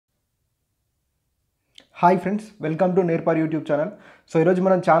Hi friends, welcome to నేర్పర్ YouTube channel. So ఈరోజు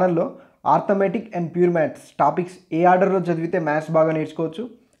మన ఛానల్లో arithmetic and pure maths topics ఏ ఆర్డర్లో చదివితే మ్యాథ్స్ బాగా నేర్చుకోవచ్చు,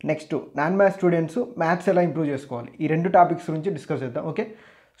 next non maths students maths ఎలా ఇంప్రూవ్ చేసుకోవాలి, ఈ రెండు టాపిక్స్ గురించి డిస్కస్ చేద్దాం. ఓకే,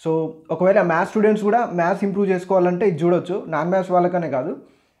 సో ఒకవేళ మ్యాథ్స్ స్టూడెంట్స్ కూడా మ్యాథ్స్ ఇంప్రూవ్ చేసుకోవాలంటే ఇది చూడొచ్చు, నాన్ మ్యాథ్స్ వాళ్ళకనే కాదు.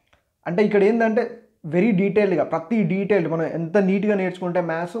 అంటే ఇక్కడ ఏంటంటే వెరీ డీటెయిల్డ్గా ప్రతి డీటెయిల్ మనం ఎంత నీట్గా నేర్చుకుంటే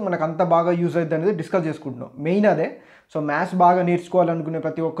మ్యాథ్స్ మనకు అంత బాగా యూజ్ అవుతుంది అనేది డిస్కస్ చేసుకుంటున్నాం. మెయిన్ అదే. సో మ్యాథ్స్ బాగా నేర్చుకోవాలనుకునే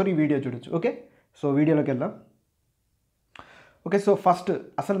ప్రతి ఒక్కరు ఈ వీడియో చూడొచ్చు. ఓకే, సో వీడియోలోకి వెళ్దాం. ఓకే, సో ఫస్ట్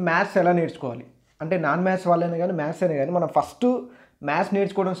అసలు మ్యాథ్స్ ఎలా నేర్చుకోవాలి అంటే నాన్ మ్యాథ్స్ వాళ్ళైనా కానీ మ్యాథ్స్ అయినా కానీ మనం ఫస్ట్ మ్యాథ్స్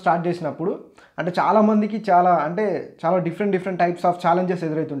నేర్చుకోవడం స్టార్ట్ చేసినప్పుడు అంటే చాలామందికి చాలా డిఫరెంట్ టైప్స్ ఆఫ్ ఛాలెంజెస్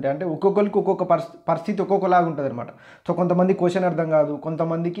ఎదురవుతుంటాయి. అంటే ఒక్కొక్కరికి ఒక్కొక్క పరిస్థితి ఒక్కొక్కలాగా ఉంటుంది అనమాట. సో కొంతమంది క్వశ్చన్ అర్థం కాదు,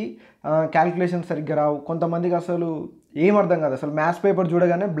 కొంతమందికి క్యాలిక్యులేషన్ సరిగ్గా రావు, కొంతమందికి అసలు ఏం అర్థం కాదు, అసలు మ్యాథ్స్ పేపర్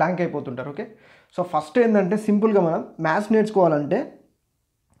చూడగానే బ్లాంక్ అయిపోతుంటారు. ఓకే, సో ఫస్ట్ ఏంటంటే సింపుల్గా మనం మ్యాథ్స్ నేర్చుకోవాలంటే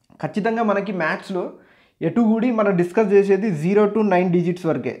ఖచ్చితంగా మనకి మ్యాథ్స్లో ఎటు కూడి మనం డిస్కస్ చేసేది 0 to 9 డిజిట్స్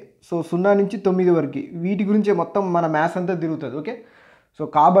వరకే. సో 0 నుంచి 9 వరకు వీటి గురించే మొత్తం మన మ్యాథ్స్ అంతా తిరుగుతుంది. ఓకే, సో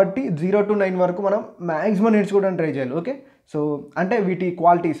కాబట్టి 0 to 9 వరకు మనం మ్యాక్సిమం నేర్చుకోవడానికి ట్రై చేయాలి. ఓకే, సో అంటే వీటి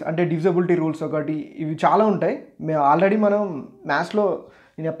క్వాలిటీస్ అంటే డివిజబిలిటీ రూల్స్ ఒకటి ఇవి చాలా ఉంటాయి. మేము ఆల్రెడీ మనం మ్యాథ్స్లో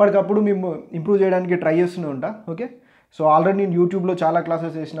నేను ఎప్పటికప్పుడు మేము ఇంప్రూవ్ చేయడానికి ట్రై చేస్తూనే ఉంటా. ఓకే, సో ఆల్రెడీ నేను యూట్యూబ్లో చాలా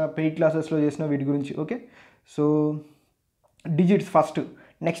క్లాసెస్ చేసిన, పెయిడ్ క్లాసెస్లో చేసిన వీటి గురించి. Okay, so digits first.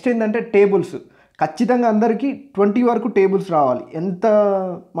 Next ఏంటంటే టేబుల్స్. ఖచ్చితంగా అందరికీ 20 వరకు టేబుల్స్ రావాలి.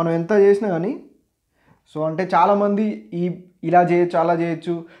 మనం ఎంత చేసినా కానీ. సో అంటే చాలామంది ఇలా చేయొచ్చు, అలా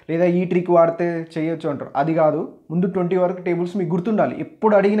చేయొచ్చు, లేదా ఈ ట్రిక్ వాడితే చేయొచ్చు అంటారు. అది కాదు, ముందు 20 వరకు టేబుల్స్ మీకు గుర్తుండాలి.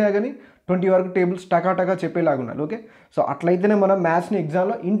 ఎప్పుడు అడిగినా కానీ 20 వరకు టేబుల్స్ టకాటకా చెప్పేలాగా ఉండాలి. ఓకే, సో అట్లయితేనే మనం మ్యాథ్స్ని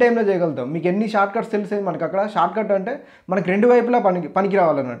ఎగ్జామ్లో ఇన్ టైంలో చేయగలుగుతాం. మీకు ఎన్ని షార్ట్ కట్స్ తెలిసే మనకు అక్కడ షార్ట్ కట్ అంటే మనకి రెండు వైపులా పనికి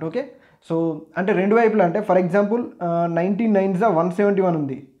రావాలన్నట్టు. ఓకే, సో అంటే రెండు వైపులా అంటే ఫర్ ఎగ్జాంపుల్ 19 9s 171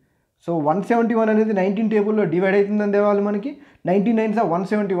 ఉంది. సో 171 అనేది 19 టేబుల్లో డివైడ్ అవుతుందని తెలియాలి మనకి, 19 9s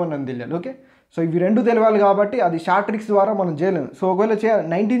 171 అని తెలియాలి. ఓకే, సో ఇవి రెండు తెలియాలి కాబట్టి అది షార్ట్ ట్రిక్స్ ద్వారా మనం చేయలేము. సో ఒకవేళ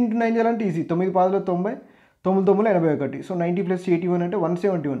 19 into 9 చేయాలంటే ఈజీ. 9 పాదులో 90, 9 9 81. సో 90 + 81 అంటే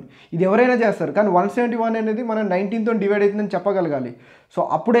 171. ఇది ఎవరైనా చేస్తారు, కానీ 171 అనేది మనం 19తో డివైడ్ అవుతుందని చెప్పగలగాలి. సో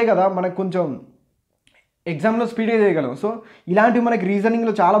అప్పుడే కదా మనకు కొంచెం ఎగ్జామ్లో స్పీడ్గా చేయగలం. సో ఇలాంటివి మనకి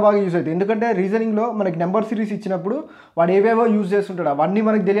రీజనింగ్లో చాలా బాగా యూజ్ అవుతాయి. ఎందుకంటే రీజనింగ్లో మనకి నెంబర్ సిరీస్ ఇచ్చినప్పుడు వాడు ఏవేవో యూజ్ చేస్తుంటాడు, అవన్నీ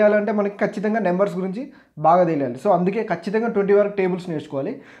మనకి తెలియాలంటే మనకి ఖచ్చితంగా నెంబర్స్ గురించి బాగా తెలియాలి. సో అందుకే ఖచ్చితంగా 20 వరకు టేబుల్స్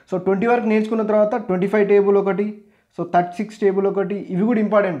నేర్చుకోవాలి. సో 20 వరకు నేర్చుకున్న తర్వాత 25 టేబుల్ ఒకటి, సో 36 టేబుల్ ఒకటి, ఇవి కూడా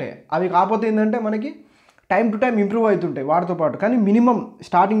ఇంపార్టెంటే. అవి కాకపోతే ఏంటంటే మనకి టైం టు టైం ఇంప్రూవ్ అవుతుంటాయి వాటితో పాటు. కానీ మినిమం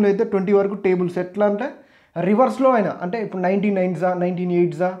స్టార్టింగ్లో అయితే 20 వరకు టేబుల్స్. ఎట్లా అంటే రివర్స్లో అయినా, అంటే ఇప్పుడు 19 9s 19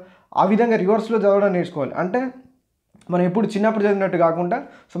 8s ఆ విధంగా రివర్స్లో చదవడం నేర్చుకోవాలి. అంటే మనం ఎప్పుడు చిన్నప్పుడు చదివినట్టు కాకుండా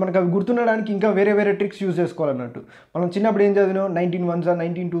సో మనకు అవి గుర్తుండడానికి ఇంకా వేరే ట్రిక్స్ యూజ్ చేసుకోవాలన్నట్టు. మనం చిన్నప్పుడు ఏం చదివినాం, 19 1s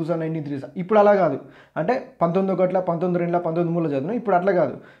 19 2s 19 3s. ఇప్పుడు అలా కాదు. అంటే 19 1 19 2 19 3 చదివినాం. ఇప్పుడు అట్లా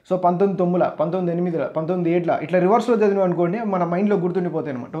కాదు. సో 19 9 19 8 19 7 ఇట్లా రివర్స్లో చదివినాం అనుకోండి, మన మైండ్లో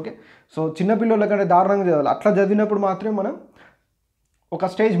గుర్తుండిపోతాయి అనమాట. ఓకే, సో చిన్నపిల్లల కంటే దారుణంగా చదవాలి. అట్లా చదివినప్పుడు మాత్రమే మనం ఒక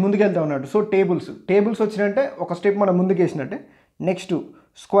స్టేజ్ ముందుకెళ్తాం అన్నట్టు. సో టేబుల్స్ వచ్చినట్టే ఒక స్టెప్ మనం ముందుకు వేసినట్టే. నెక్స్ట్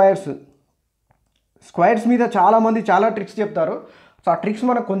స్క్వేర్స్ మీద చాలామంది చాలా ట్రిక్స్ చెప్తారు. సో ఆ ట్రిక్స్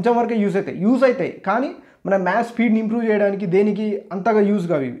మనకు కొంచెం వరకే యూజ్ అవుతాయి కానీ మన మ్యాథ్స్ స్పీడ్ని ఇంప్రూవ్ చేయడానికి దేనికి అంతగా యూజ్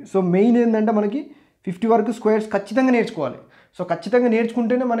కావు ఇవి. సో మెయిన్ ఏంటంటే మనకి 50 వరకు స్క్వేర్స్ ఖచ్చితంగా నేర్చుకోవాలి. సో ఖచ్చితంగా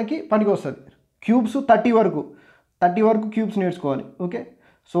నేర్చుకుంటేనే మనకి పనికి వస్తుంది. క్యూబ్స్ 30 వరకు క్యూబ్స్ నేర్చుకోవాలి. ఓకే,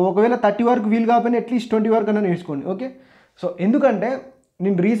 సో ఒకవేళ 30 వరకు వీలు కాకపోయినా అట్లీస్ట్ 20 వరకు అయినా నేర్చుకోండి. ఓకే, సో ఎందుకంటే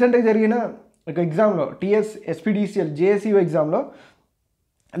నేను రీసెంట్గా జరిగిన ఒక ఎగ్జామ్లో TS SPDCL JSU ఎగ్జామ్లో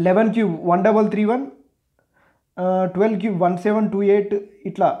 11 క్యూబ్ 1331, 12 క్యూబ్ 1728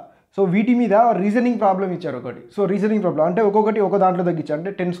 ఇట్లా. సో వీటి మీద రీజనింగ్ ప్రాబ్లం ఇచ్చారు ఒకటి. సో రీజనింగ్ ప్రాబ్లం అంటే ఒక్కొక్కటి ఒక దాంట్లో తగ్గించారు.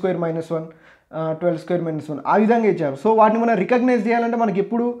 అంటే 10² - 1 12² - 1 ఆ విధంగా ఇచ్చారు. సో వాటిని మనం రికగ్నైజ్ చేయాలంటే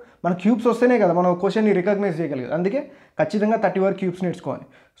మన క్యూబ్స్ వస్తేనే కదా మనం క్వశ్చన్ని రికగ్నైజ్ చేయగలిగాం. అందుకే ఖచ్చితంగా 30 వరకు క్యూబ్స్ నేర్చుకోవాలి.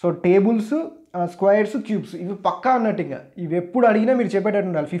 సో టేబుల్స్, స్క్వేర్స్, క్యూబ్స్ ఇవి పక్కా అన్నట్టు. ఇంకా ఇవి ఎప్పుడు అడిగినా మీరు చెప్పేటట్టు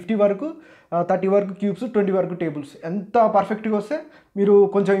ఉండాలి. 50 వరకు 30 వరకు క్యూబ్స్, 20 వరకు టేబుల్స్. ఎంత పర్ఫెక్ట్గా వస్తే మీరు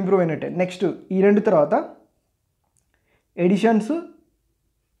కొంచెం ఇంప్రూవ్ అయినట్టే. నెక్స్ట్ ఈ రెండు తర్వాత ఎడిషన్స్,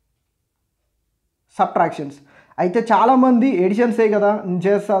 సబ్ట్రాక్షన్స్. అయితే చాలామంది ఎడిషన్సే కదా నేను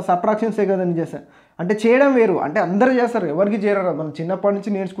చేస్తా, సబ్ట్రాక్షన్సే కదా నేను చేస్తా అంటే చేయడం వేరు. అంటే అందరూ చేస్తారు, ఎవరికి చేయరు. మనం చిన్నప్పటి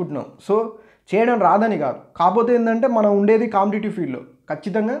నుంచి నేర్చుకుంటున్నాం. సో చేయడం రాదని కాదు, కాకపోతే ఏంటంటే మనం ఉండేది కాంపిటేటివ్ ఫీల్డ్లో.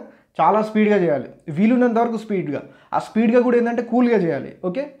 ఖచ్చితంగా చాలా స్పీడ్గా చేయాలి, వీలున్నంత వరకు స్పీడ్గా. ఆ స్పీడ్గా కూడా ఏంటంటే కూల్గా చేయాలి.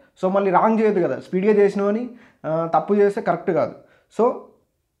 ఓకే, సో మళ్ళీ రాంగ్ చేయొద్దు కదా, స్పీడ్గా చేసినామని తప్పు చేస్తే కరెక్ట్ కాదు. సో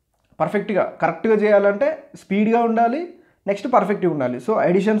కరెక్ట్గా చేయాలంటే స్పీడ్గా ఉండాలి, నెక్స్ట్ పర్ఫెక్ట్గా ఉండాలి. సో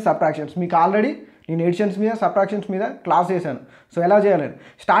ఎడిషన్, సబ్ట్రాక్షన్స్ మీకు ఆల్రెడీ నేను ఎడిషన్స్ మీద సబ్ట్రాక్షన్స్ మీద క్లాస్ చేశాను. సో ఎలా చేయాలని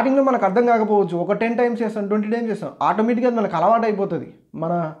స్టార్టింగ్లో మనకు అర్థం కాకపోవచ్చు, ఒక 10 టైమ్స్ చేస్తాం, 20 టైమ్స్ చేస్తాం, ఆటోమేటిక్గా మనకు అలవాటు అయిపోతుంది.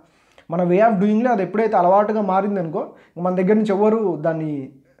 మన వే ఆఫ్ డూయింగ్లో అది ఎప్పుడైతే అలవాటుగా మారిందనుకో మన దగ్గర నుంచి ఎవరు దాన్ని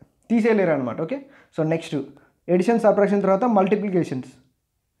తీసేయలేరు అనమాట. Okay, so next addition subtraction తర్వాత మల్టిప్లికేషన్స్.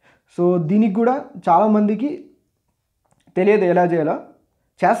 సో దీనికి కూడా చాలామందికి తెలియదు ఎలా చేయాలో,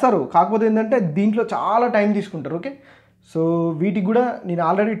 చేస్తారు, కాకపోతే ఏంటంటే దీంట్లో చాలా టైం తీసుకుంటారు. ఓకే, సో వీటికి కూడా నేను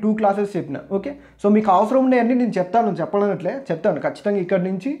ఆల్రెడీ 2 క్లాసెస్ చెప్పిన. ఓకే, సో మీకు అవసరం ఉండే అన్నీ నేను చెప్తాను ఖచ్చితంగా. ఇక్కడ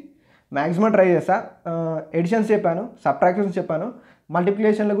నుంచి మ్యాక్సిమం ట్రై చేస్తా. ఎడిషన్స్ చెప్పాను, సబ్ట్రాక్షన్స్ చెప్పాను,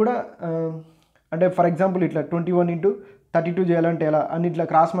 మల్టిప్లికేషన్లో కూడా అంటే ఫర్ ఎగ్జాంపుల్ ఇట్లా 21 into 32 చేయాలంటే ఎలా అని ఇట్లా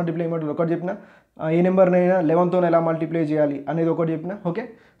క్రాస్ మల్టిప్లై ఏమంటారు ఒకటి చెప్పిన, ఏ నెంబర్నైనా 11తో ఎలా మల్టిప్లై చేయాలి అనేది ఒకటి చెప్పిన. ఓకే,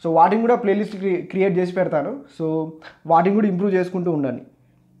 సో వాటిని కూడా ప్లేలిస్ట్ క్రియేట్ చేసి పెడతాను. సో వాటిని కూడా ఇంప్రూవ్ చేసుకుంటూ ఉండాలి.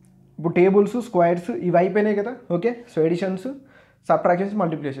 ఇప్పుడు టేబుల్స్, స్క్వేర్స్ ఇవి అయిపోయినాయి కదా. Okay, so editions, subtractions,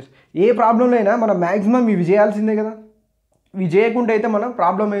 multiplications ఏ ప్రాబ్లంలో అయినా మనం మ్యాక్సిమం ఇవి చేయాల్సిందే కదా. ఇవి చేయకుండా అయితే మనం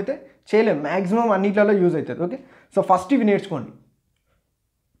ప్రాబ్లం అయితే చేయలేం. మ్యాక్సిమం అన్నిట్లలో యూజ్ అవుతుంది. ఓకే, సో ఫస్ట్ ఇవి నేర్చుకోండి.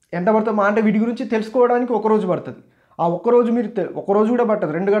 ఎంత పడుతుందో మా అంటే వీటి గురించి తెలుసుకోవడానికి ఒకరోజు పడుతుంది. ఆ ఒక్కరోజు మీరు ఒకరోజు కూడా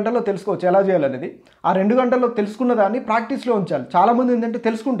పట్టదు, 2 గంటల్లో తెలుసుకోవచ్చు ఎలా చేయాలనేది. ఆ 2 గంటల్లో తెలుసుకున్న దాన్ని ప్రాక్టీస్లో ఉంచాలి. చాలామంది ఏంటంటే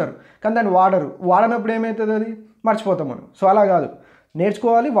తెలుసుకుంటారు కానీ దాన్ని వాడనప్పుడు ఏమవుతుంది, అది మర్చిపోతాం మనం. సో అలా కాదు,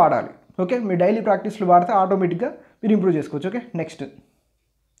 నేర్చుకోవాలి, వాడాలి. ఓకే, మీ డైలీ ప్రాక్టీస్లో వాడితే ఆటోమేటిక్గా మీరు ఇంప్రూవ్ చేసుకోవచ్చు. ఓకే,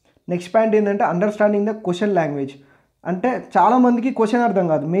 నెక్స్ట్ పాయింట్ ఏంటంటే అండర్స్టాండింగ్ ద క్వశ్చన్ లాంగ్వేజ్. అంటే చాలామందికి క్వశ్చన్ అర్థం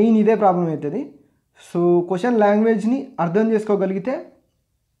కాదు, మెయిన్ ఇదే ప్రాబ్లం అవుతుంది. సో క్వశ్చన్ లాంగ్వేజ్ని అర్థం చేసుకోగలిగితే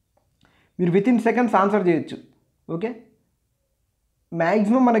మీరు విత్ ఇన్ సెకండ్స్ ఆన్సర్ చేయొచ్చు. ఓకే,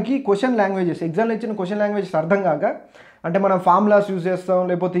 మ్యాక్సిమం మనకి క్వశ్చన్ లాంగ్వేజెస్ ఎగ్జామ్లో ఇచ్చిన క్వశ్చన్ లాంగ్వేజెస్ అర్థం కాక అంటే మనం ఫార్ములాస్ యూజ్ చేస్తాం,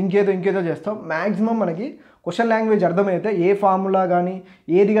 లేకపోతే ఇంకేదో చేస్తాం. మ్యాక్సిమం మనకి క్వశ్చన్ లాంగ్వేజ్ అర్థమైతే ఏ ఫార్ములా కానీ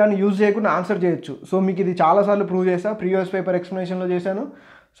ఏది కానీ యూజ్ చేయకుండా ఆన్సర్ చేయొచ్చు. సో మీకు ఇది చాలాసార్లు ప్రూవ్ చేస్తాను, ప్రీవియస్ పేపర్ ఎక్స్ప్లెనేషన్లో చేశాను.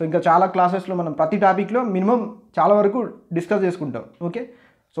 సో ఇంకా చాలా క్లాసెస్లో మనం ప్రతి టాపిక్లో మినిమం చాలా వరకు డిస్కస్ చేసుకుంటాం. ఓకే,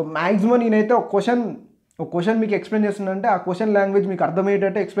 సో మ్యాక్సిమం నేనైతే ఒక క్వశ్చన్ మీకు ఎక్స్ప్లెయిన్ చేస్తున్నంటే ఆ క్వశ్చన్ లాంగ్వేజ్ మీకు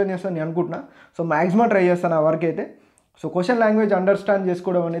అర్థమయ్యేటట్టే ఎక్స్ప్లెయిన్ చేస్తాను నేను అనుకుంటున్నా. సో మ్యాక్సిమం ట్రై చేస్తాను ఆ వర్క్ అయితే. సో క్వశ్చన్ లాంగ్వేజ్ అండర్స్టాండ్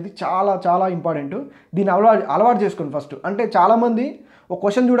చేసుకోవడం అనేది చాలా చాలా ఇంపార్టెంట్. దీన్ని అలవాటు చేసుకోండి ఫస్ట్. అంటే చాలామంది ఒక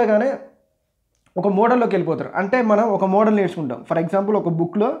క్వశ్చన్ చూడగానే ఒక మోడల్లోకి వెళ్ళిపోతారు. అంటే మనం ఒక మోడల్ నేర్చుకుంటాం, ఫర్ ఎగ్జాంపుల్ ఒక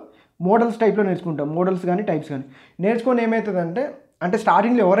బుక్లో మోడల్స్ టైప్లో నేర్చుకుంటాం, మోడల్స్ కానీ టైప్స్ కానీ నేర్చుకొని ఏమవుతుందంటే అంటే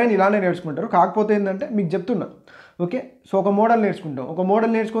స్టార్టింగ్లో ఎవరైనా ఇలానే నేర్చుకుంటారు. కాకపోతే ఏంటంటే మీకు చెప్తున్నా. ఓకే, సో ఒక మోడల్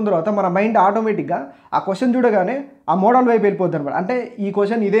నేర్చుకున్న తర్వాత మన మైండ్ ఆటోమేటిక్గా ఆ క్వశ్చన్ చూడగానే ఆ మోడల్ వైపు వెళ్ళిపోద్ది అనమాట. అంటే ఈ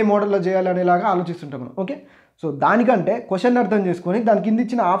క్వశ్చన్ ఇదే మోడల్లో చేయాలనేలాగా ఆలోచిస్తుంటాం మనం. ఓకే, సో దానికంటే క్వశ్చన్ అర్థం చేసుకొని దాని కింద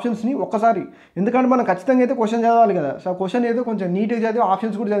ఇచ్చిన ఆప్షన్స్ని ఒక్కసారి, ఎందుకంటే మనం ఖచ్చితంగా అయితే క్వశ్చన్ చదవాలి కదా. సో క్వశ్చన్ ఏదో కొంచెం నీట్గా చదివి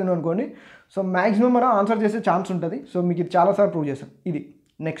ఆప్షన్స్ కూడా చదివినాం అనుకోండి, సో మ్యాక్సిమం మనం ఆన్సర్ చేసే ఛాన్స్ ఉంటుంది. సో మీకు ఇది చాలాసార్లు ప్రూవ్ చేస్తాం. ఇది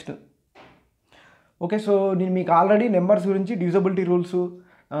నెక్స్ట్. ఓకే, సో నేను మీకు ఆల్రెడీ నెంబర్స్ గురించి డివిజబిలిటీ రూల్స్,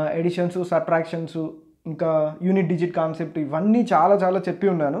 ఎడిషన్స్, సబ్ట్రాక్షన్స్, ఇంకా యూనిట్ డిజిట్ కాన్సెప్ట్ ఇవన్నీ చాలా చాలా చెప్పి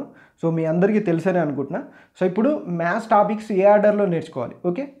ఉన్నాను. సో మీ అందరికీ తెలుసనే అనుకుంటున్నా. సో ఇప్పుడు మ్యాథ్స్ టాపిక్స్ ఏ ఆర్డర్లో నేర్చుకోవాలి.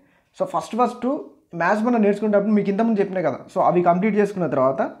 ఓకే, సో ఫస్ట్ మ్యాథ్స్ మనం నేర్చుకునేటప్పుడు మీకు ఇంతకుముందు చెప్పినా కదా. సో అవి కంప్లీట్ చేసుకున్న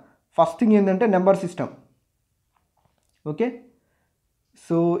తర్వాత ఫస్ట్ థింగ్ ఏంటంటే నెంబర్ సిస్టమ్. ఓకే,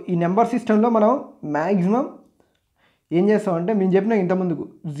 సో ఈ నెంబర్ సిస్టంలో మనం మ్యాక్సిమం ఏం చేస్తామంటే మేము చెప్పిన ఇంతకుముందుకు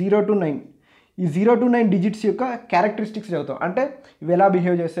 0 to 9 ఈ 0 to 9 డిజిట్స్ యొక్క క్యారెక్టరిస్టిక్స్ చదువుతాం. అంటే ఇవి ఎలా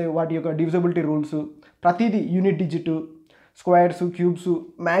బిహేవ్ చేస్తాయి, వాటి యొక్క డివిజబిలిటీ రూల్స్, ప్రతిదీ unit digit, squares, cubes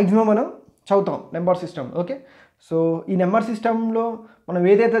maximum మనం చదువుతాం నెంబర్ సిస్టమ్. ఓకే, సో ఈ నెంబర్ సిస్టంలో మనం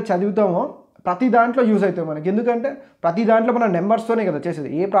ఏదైతే చదువుతామో ప్రతి దాంట్లో యూజ్ అవుతాయి మనకి. ఎందుకంటే ప్రతి దాంట్లో మనం నెంబర్స్తోనే కదా చేసేది,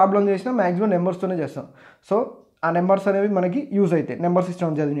 ఏ ప్రాబ్లం చేసినా మ్యాక్సిమం నెంబర్స్తోనే చేస్తాం. సో ఆ నెంబర్స్ అనేవి మనకి యూజ్ అవుతాయి నెంబర్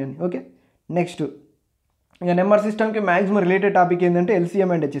సిస్టమ్ చదివినాయని. ఓకే, నెక్స్ట్ ఇంకా నెంబర్ సిస్టమ్కి మ్యాక్సిమం రిలేటెడ్ టాపిక్ ఏంటంటే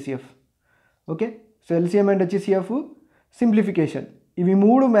LCM and HCF. Okay, so LCM and HCF, simplification, ఇవి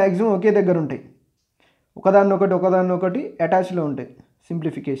 3 మ్యాక్సిమం ఒకే దగ్గర ఉంటాయి, ఒకదాన్నొకటి అటాచ్లో ఉంటాయి.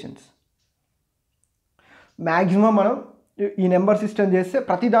 సింప్లిఫికేషన్స్ మ్యాక్సిమం మనం ఈ నెంబర్ సిస్టమ్ చేస్తే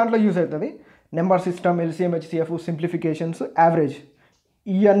ప్రతి దాంట్లో యూజ్ అవుతుంది. Number system, LCM, HCF, simplifications, average,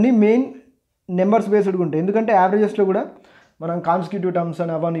 ఇవన్నీ మెయిన్ నెంబర్స్ బేస్డ్గా ఉంటాయి. ఎందుకంటే యావరేజెస్లో కూడా మనం కాన్స్టిట్యూటివ్ టర్మ్స్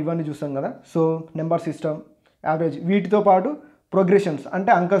అని అవన్నీ చూస్తాం కదా. సో నెంబర్ సిస్టమ్, యావరేజ్, వీటితో పాటు ప్రోగ్రెషన్స్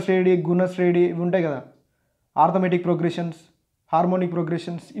అంటే అంక శ్రేణి, గుణ శ్రేణి ఇవి ఉంటాయి కదా, ఆర్థమెటిక్ ప్రోగ్రెషన్స్, హార్మోనిక్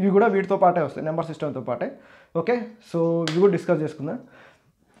ప్రోగ్రెషన్స్, ఇవి కూడా వీటితో పాటే వస్తాయి నెంబర్ సిస్టమ్తో పాటే. ఓకే, సో ఇవి కూడా డిస్కస్ చేసుకుందాం.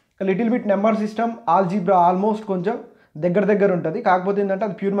 Little bit number system algebra almost కొంచెం దగ్గర ఉంటుంది, కాకపోతే ఏంటంటే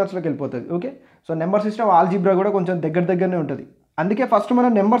అది ప్యూర్ మ్యాథ్స్లోకి వెళ్ళిపోతుంది. Okay, so number system algebra కూడా కొంచెం దగ్గరనే ఉంటుంది. అందుకే ఫస్ట్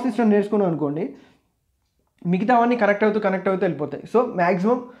మనం నెంబర్ సిస్టమ్ నేర్చుకున్నాం అనుకోండి, మిగతావన్నీ కనెక్ట్ అవుతూ వెళ్ళిపోతాయి. సో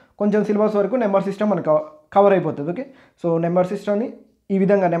మ్యాక్సిమం కొంచెం సిలబస్ వరకు నెంబర్ సిస్టమ్ మనకు కవర్ అయిపోతుంది. ఓకే, సో నెంబర్ సిస్టమ్ని ఈ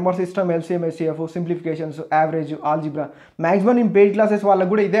విధంగా number system, LCM, HCF, simplifications, average, algebra, maximum నేను పెయిడ్ క్లాసెస్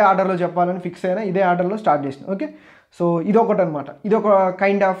వాళ్ళకి కూడా ఇదే ఆర్డర్లో చెప్పాలని ఫిక్స్ అయినా, ఇదే ఆర్డర్లో స్టార్ట్ చేసిన. ఓకే, సో ఇదొకటి అనమాట. ఇదొక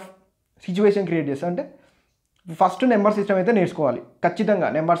కైండ్ ఆఫ్ సిచ్యువేషన్ క్రియేట్ చేస్తా. అంటే ఫస్ట్ నెంబర్ సిస్టమ్ అయితే నేర్చుకోవాలి ఖచ్చితంగా,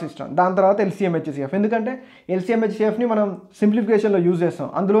 నెంబర్ సిస్టమ్. దాని తర్వాత ఎల్సిఎం, హెచ్సిఎఫ్. ఎందుకంటే ఎల్సిఎం, హెచ్సిఎఫ్ని మనం సింప్లిఫికేషన్లో యూజ్ చేస్తాం,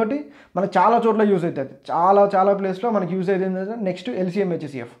 అందులోటి మనకు చాలా చోట్ల యూజ్ అవుతుంది, చాలా ప్లేస్లో మనకి యూజ్ అవుతుంది. Next LCM,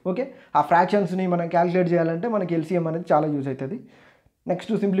 HCF. ఓకే, ఆ ఫ్రాక్షన్స్ని మనం క్యాలిక్యులేట్ చేయాలంటే మనకి ఎల్సిఎం అనేది చాలా యూజ్ అవుతుంది.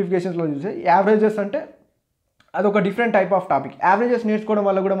 నెక్స్ట్ సింప్లిఫికేషన్స్లో యూజ్ అయ్యి యావరేజెస్ అంటే అదొక different type of topic. Averages నేర్చుకోవడం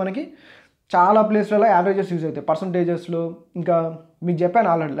వల్ల కూడా మనకి చాలా ప్లేస్లలో యావరేజెస్ యూజ్ అవుతాయి. పర్సంటేజెస్లో ఇంకా మీకు చెప్పాను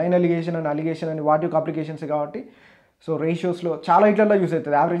already, line allegation and allegation అని వాటి యొక్క అప్లికేషన్స్ కాబట్టి. సో రేషియోస్లో చాలా ఇట్లలో యూజ్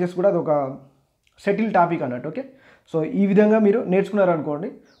అవుతుంది. యావరేజెస్ కూడా అదొక సెటిల్ టాపిక్ అన్నట్టు. ఓకే, సో ఈ విధంగా మీరు నేర్చుకున్నారనుకోండి,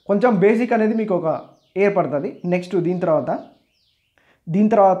 కొంచెం బేసిక్ అనేది మీకు ఒక ఏర్పడుతుంది. నెక్స్ట్ దీని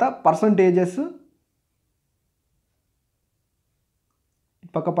తర్వాత పర్సంటేజెస్,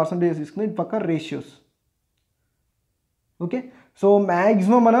 పక్క పర్సంటేజెస్ తీసుకుని ఇటు పక్క రేషియోస్. ఓకే, సో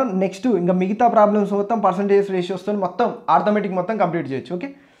మ్యాక్సిమం మనం నెక్స్ట్ ఇంకా మిగతా ప్రాబ్లమ్స్ మొత్తం పర్సంటేజెస్, రేషియోస్తో మొత్తం ఆర్థమెటిక్ మొత్తం కంప్లీట్ చేయొచ్చు. ఓకే,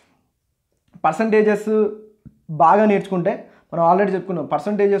 పర్సంటేజెస్ బాగా నేర్చుకుంటే మనం ఆల్రెడీ చెప్పుకున్నాం,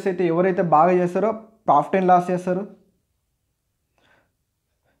 పర్సంటేజెస్ అయితే ఎవరైతే బాగా చేస్తారో ప్రాఫిట్ అండ్ లాస్ చేస్తారు.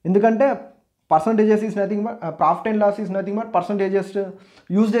 ఎందుకంటే percentages is nothing but, profit and loss is nothing but percentages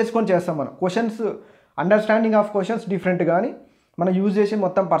use చేసుకొని చేస్తాం మనం. Questions understanding of questions different, కానీ మనం యూజ్ చేసే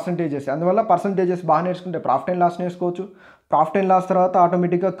మొత్తం పర్సంటేజెస్. అందువల్ల పర్సంటేజెస్ బాగా నేర్చుకుంటే ప్రాఫిట్ అండ్ లాస్ నేర్చుకోవచ్చు. ప్రాఫిట్ అండ్ లాస్ తర్వాత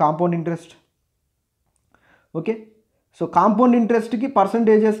ఆటోమేటిక్గా compound interest. Okay, so compound ఇంట్రెస్ట్కి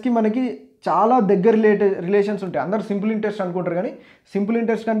పర్సంటేజెస్కి మనకి చాలా దగ్గర రిలేషన్స్ ఉంటాయి. అందరూ సింపుల్ ఇంట్రెస్ట్ అనుకుంటారు, కానీ సింపుల్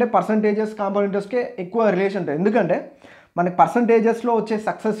ఇంట్రెస్ట్ కంటే పర్సంటేజెస్, కాంపౌండ్ ఇంట్రెస్ట్కే ఎక్కువ రిలేషన్ ఉంటుంది. ఎందుకంటే మనకి పర్సంటేజెస్లో వచ్చే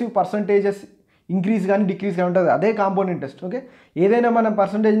సక్సెసివ్ పర్సంటేజెస్ ఇంక్రీజ్ కానీ డిక్రీజ్ కానీ ఉంటుంది, అదే కాంపౌండ్ ఇంట్రెస్ట్. ఓకే, ఏదైనా మనం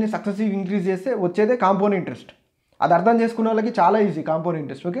పర్సంటేజ్ని సక్సెసివ్ ఇంక్రీజ్ చేస్తే వచ్చేదే కాంపౌండ్ ఇంట్రెస్ట్. అది అర్థం చేసుకునే వాళ్ళకి చాలా easy compound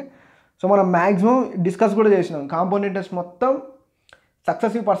interest. Okay, so మనం మ్యాక్సిమం డిస్కస్ కూడా చేసినాం కాంపౌండ్ ఇంట్రెస్ట్ మొత్తం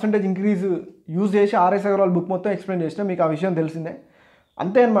సక్సెసివ్ పర్సంటేజ్ ఇంక్రీజ్ యూజ్ చేసి ఆర్ఎస్ అగర్వాల్ బుక్ మొత్తం ఎక్స్ప్లెయిన్ చేసినా, మీకు ఆ విషయం తెలిసిందే.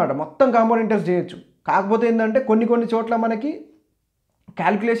 అంతే అనమాట, మొత్తం కాంపౌండ్ ఇంట్రెస్ట్ చేయొచ్చు. కాకపోతే ఏంటంటే కొన్ని చోట్ల మనకి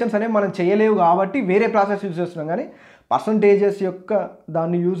క్యాలిక్యులేషన్స్ అనేవి మనం చేయలేవు కాబట్టి వేరే ప్రాసెస్ యూజ్ చేస్తున్నాం, కానీ పర్సంటేజెస్ యొక్క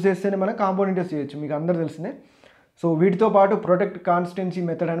దాన్ని యూజ్ చేస్తేనే మనం కాంపౌండ్ ఇంట్రెస్ట్ చేయొచ్చు, మీకు అందరూ తెలిసిందే. సో వీటితో పాటు ప్రొటెక్ట్ కాన్స్టెన్సీ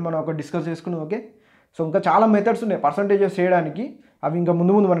మెథడ్ అని మనం ఒక డిస్కస్ చేసుకున్నాం. ఓకే, సో ఇంకా చాలా మెథడ్స్ ఉన్నాయి పర్సంటేజెస్ చేయడానికి, అవి ఇంకా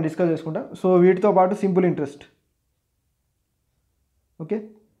ముందు మనం డిస్కస్ చేసుకుంటాం. సో వీటితో పాటు simple interest. Okay,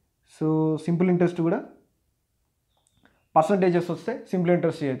 so simple interest కూడా పర్సంటేజెస్ వస్తే సింపుల్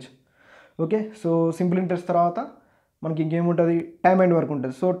ఇంట్రెస్ట్ చేయొచ్చు. ఓకే, సో సింపుల్ ఇంట్రెస్ట్ తర్వాత మనకి ఇంకేముంటుంది, టైమ్ అండ్ వర్క్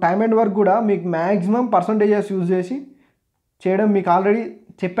ఉంటుంది. సో టైమ్ అండ్ వర్క్ కూడా మీకు మ్యాక్సిమం పర్సంటేజెస్ యూజ్ చేసి చేయడం మీకు ఆల్రెడీ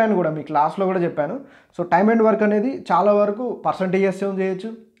చెప్పాను కూడా, మీ క్లాస్లో కూడా చెప్పాను. సో టైమ్ అండ్ వర్క్ అనేది చాలా వరకు పర్సంటేజెస్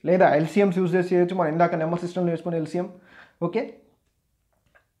చేయొచ్చు, లేదా ఎల్సిఎంస్ యూజ్ చేసి చేయొచ్చు. మనం ఇందాక నెంబర్ సిస్టమ్ నేర్చుకుని LCM. Okay,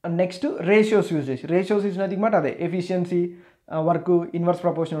 next ratios use చేసి, రేషియోస్ ఈజ్ నథింగ్ బట్ అదే ఎఫిషియన్సీ, వర్క్, ఇన్వర్స్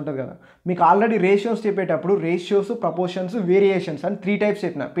ప్రపోర్షన్ ఉంటుంది కదా. మీకు ఆల్రెడీ రేషియోస్ చెప్పేటప్పుడు రేషియోస్, ప్రపోర్షన్స్, వేరియేషన్స్ అని 3 టైప్స్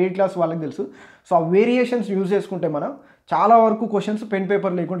చెప్పిన, పెయిడ్ క్లాస్ వాళ్ళకి తెలుసు. సో ఆ వేరియేషన్స్ యూజ్ చేసుకుంటే మనం చాలా వరకు క్వశ్చన్స్ పెన్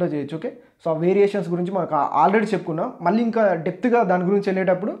పేపర్ లేకుండా చేయొచ్చు. ఓకే, సో ఆ వేరియేషన్స్ గురించి మనకు ఆల్రెడీ చెప్పుకున్నాం, మళ్ళీ ఇంకా డెప్త్గా దాని గురించి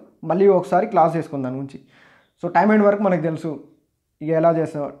వెళ్ళేటప్పుడు మళ్ళీ ఒకసారి క్లాస్ చేసుకుందాం దాని గురించి. సో టైమ్ అండ్ వర్క్ మనకు తెలుసు, ఇక ఎలా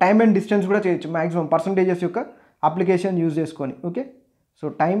చేస్తాం. టైమ్ అండ్ డిస్టెన్స్ కూడా చేయొచ్చు మ్యాక్సిమం పర్సంటేజెస్ యొక్క అప్లికేషన్ యూజ్ చేసుకొని. Okay, so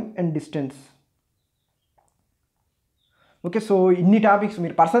time and distance. Okay, so ఇన్ని టాపిక్స్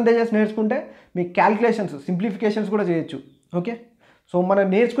మీరు పర్సంటేజెస్ నేర్చుకుంటే మీకు క్యాలిక్యులేషన్స్, సింప్లిఫికేషన్స్ కూడా చేయొచ్చు. ఓకే, సో మనం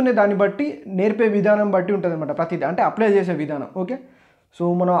నేర్చుకునే దాన్ని బట్టి, నేర్పే విధానం బట్టి ఉంటుంది అనమాట ప్రతిదీ, అంటే అప్లై చేసే విధానం. ఓకే, సో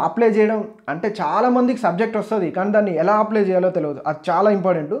మనం అప్లై చేయడం అంటే చాలామందికి సబ్జెక్ట్ వస్తుంది, కానీ దాన్ని ఎలా అప్లై చేయాలో తెలియదు, అది చాలా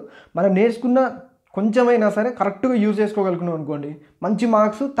ఇంపార్టెంట్. మనం నేర్చుకున్న కొంచెమైనా సరే కరెక్ట్గా యూజ్ చేసుకోగలుగుతున్నాం అనుకోండి, మంచి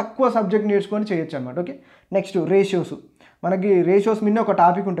మార్క్స్ తక్కువ సబ్జెక్ట్ నేర్చుకొని చేయొచ్చు అనమాట. Okay, next ratios. మనకి రేషియోస్ మీద ఒక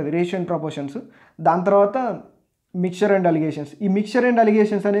టాపిక్ ఉంటుంది, రేషియో అండ్ ప్రపోర్షన్స్. దాని తర్వాత మిక్చర్ అండ్ అలిగేషన్స్. ఈ మిక్చర్ అండ్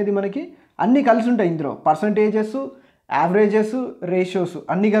అలిగేషన్స్ అనేది మనకి అన్నీ కలిసి ఉంటాయి ఇందులో, పర్సంటేజెస్, యావరేజెస్, రేషియోస్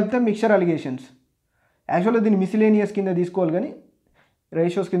అన్నీ కలిపితే మిక్చర్ అలిగేషన్స్. యాక్చువల్గా దీన్ని మిసిలేనియస్ కింద తీసుకోవాలి, కానీ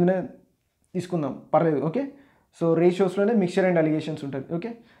రేషియోస్ కిందనే తీసుకుందాం, పర్లేదు. Okay, so రేషియోస్లోనే mixture and alligations ఉంటుంది.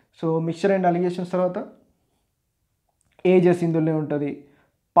 Okay, so mixture and alligations తర్వాత ఏజెస్ ఇందులోనే ఉంటుంది,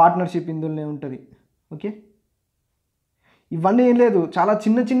 పార్ట్నర్షిప్ ఇందులోనే ఉంటుంది. ఓకే, ఇవన్నీ ఏం లేదు, చాలా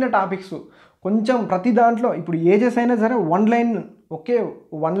చిన్న టాపిక్స్. కొంచెం ప్రతి దాంట్లో ఇప్పుడు ఏజెస్ అయినా సరే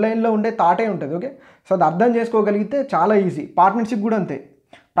వన్ లైన్లో ఉండే థాటే ఉంటుంది. ఓకే, సో అది అర్థం చేసుకోగలిగితే చాలా ఈజీ. పార్ట్నర్షిప్ కూడా అంతే.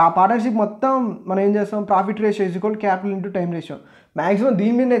 ఆ పార్ట్నర్షిప్ మొత్తం మనం ఏం చేస్తాం, profit ratio is equal capital into time ratio. Maximum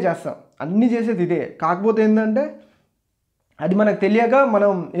దీని మీదనే చేస్తాం, అన్నీ చేసేది ఇదే. కాకపోతే ఏంటంటే అది మనకు తెలియక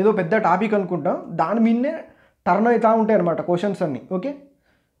మనం ఏదో పెద్ద టాపిక్ అనుకుంటాం, దాని మీదనే టర్న్ అవుతూ ఉంటాయి అన్నమాట క్వశ్చన్స్ అన్నీ. ఓకే,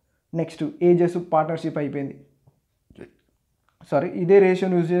 నెక్స్ట్ ఏజెస్, పార్ట్నర్షిప్ అయిపోయింది. ఇదే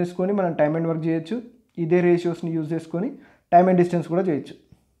రేషియోని యూజ్ చేసుకొని మనం టైమ్ అండ్ వర్క్ చేయొచ్చు, ఇదే రేషియోస్ని యూజ్ చేసుకొని టైమ్ అండ్ డిస్టెన్స్ కూడా చేయొచ్చు.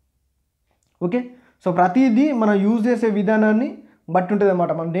 ఓకే, సో ప్రతిదీ మనం యూజ్ చేసే విధానాన్ని బట్టి ఉంటుంది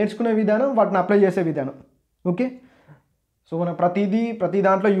అన్నమాట, మనం నేర్చుకునే విధానం, వాటిని అప్లై చేసే విధానం. ఓకే, సో మనం ప్రతి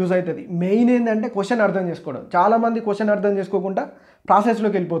దాంట్లో యూజ్ అవుతుంది. మెయిన్ ఏంటంటే క్వశ్చన్ అర్థం చేసుకోవడం. చాలామంది క్వశ్చన్ అర్థం చేసుకోకుండా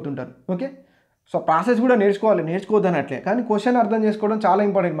ప్రాసెస్లోకి వెళ్ళిపోతుంటారు. ఓకే, సో ప్రాసెస్ కూడా నేర్చుకోవద్దని అట్లే, కానీ క్వశ్చన్ అర్థం చేసుకోవడం చాలా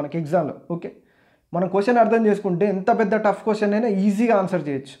ఇంపార్టెంట్ మనకి ఎగ్జామ్లో. ఓకే, మనం క్వశ్చన్ అర్థం చేసుకుంటే ఎంత పెద్ద టఫ్ క్వశ్చన్ అయినా ఈజీగా ఆన్సర్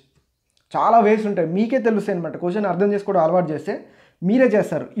చేయొచ్చు. చాలా వేస్ ఉంటాయి, మీకే తెలుస్తాయి అనమాట. క్వశ్చన్ అర్థం చేసుకోవడం అలవాటు చేస్తే మీరే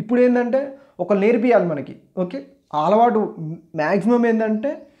చేస్తారు. ఇప్పుడు ఏంటంటే ఒక నేర్పియాలి మనకి. ఓకే, ఆ అలవాటు మ్యాక్సిమం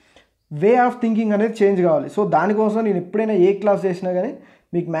ఏంటంటే వే ఆఫ్ థింకింగ్ అనేది చేంజ్ కావాలి. సో దానికోసం నేను ఎప్పుడైనా ఏ క్లాస్ చేసినా కానీ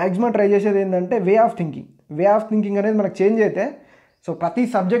మీకు మ్యాక్సిమం ట్రై చేసేది ఏంటంటే వే ఆఫ్ థింకింగ్ అనేది మనకు చేంజ్ అయితే సో ప్రతి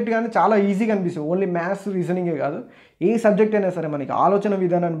సబ్జెక్ట్ కానీ చాలా ఈజీగా అనిపిస్తుంది. ఓన్లీ మ్యాథ్స్ రీజనింగే కాదు, ఏ సబ్జెక్ట్ అయినా సరే మనకి ఆలోచన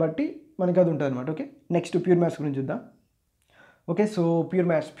విధానాన్ని బట్టి మనకి అది ఉంటుంది అనమాట. ఓకే, నెక్స్ట్ ప్యూర్ మ్యాథ్స్ గురించి చూద్దాం. ఓకే, సో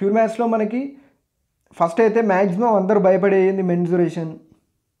ప్యూర్ మ్యాథ్స్లో మనకి ఫస్ట్ అయితే మ్యాక్సిమం అందరూ భయపడేది mensuration.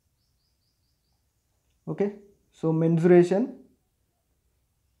 Okay, so mensuration,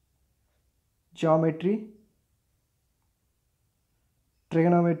 geometry,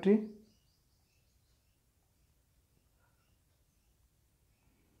 trigonometry,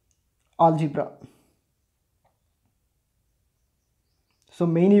 algebra. So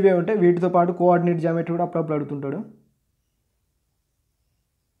main ఇవే ఉంటాయి. వీటితో పాటు కోఆర్డినేట్ జామెట్రీ కూడా అప్పుడప్పుడు అడుగుతుంటాడు.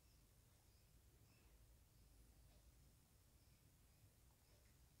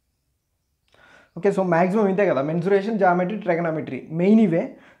 ఓకే, సో మ్యాక్సిమం ఇంతే కదా, మెన్సురేషన్, జామెట్రీ, ట్రిగనోమెట్రీ మెయిన్ ఇవే.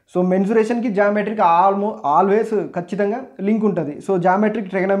 సో మెన్సురేషన్కి జామెట్రీకి ఆల్వేస్ ఖచ్చితంగా లింక్ ఉంటుంది. సో జామెట్రీకి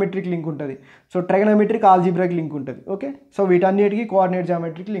ట్రిగనోమెట్రీకి లింక్ ఉంటుంది, సో ట్రిగనోమెట్రీకి ఆల్జీబ్రాకి లింక్ ఉంటుంది. ఓకే, సో వీటన్నిటికీ కోఆర్డినేట్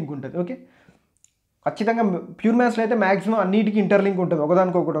జామెట్రీకి లింక్ ఉంటుంది. ఓకే, ఖచ్చితంగా ప్యూర్ మ్యాథ్స్లో అయితే మ్యాక్సిమం అన్నిటికీ ఇంటర్లింక్ ఉంటుంది,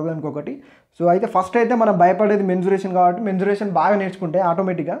 ఒకదానికొకటి. సో అయితే ఫస్ట్ అయితే మనం భయపడేది మెన్సురేషన్ కాబట్టి మెన్సురేషన్ బాగా నేర్చుకుంటే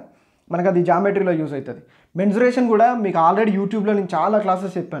ఆటోమేటిక్గా మనకు అది జామెట్రీలో యూజ్ అవుతుంది. మెన్సురేషన్ కూడా మీకు ఆల్రెడీ యూట్యూబ్లో నేను చాలా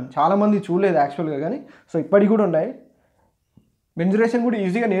క్లాసెస్ చెప్పాను, చాలామంది చూడలేదు యాక్చువల్గా, కానీ సో ఇప్పటికి కూడా ఉన్నాయి. మెన్సురేషన్ కూడా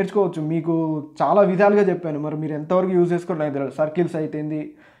ఈజీగా నేర్చుకోవచ్చు, మీకు చాలా విధాలుగా చెప్పాను. మరి మీరు ఎంతవరకు యూజ్ చేసుకోవడం అయితే సర్కిల్స్ అయితేంది,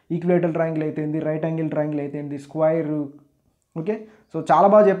 ఈక్వేటర్ ట్రయాంగిల్ అయితేంది, రైట్ యాంగిల్ ట్రయాంగిల్ అయితేంది, స్క్వైర్. ఓకే, సో చాలా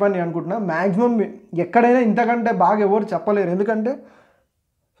బాగా చెప్పాను నేను అనుకుంటున్నా. మ్యాక్సిమం ఎక్కడైనా ఇంతకంటే బాగా ఎవరు చెప్పలేరు, ఎందుకంటే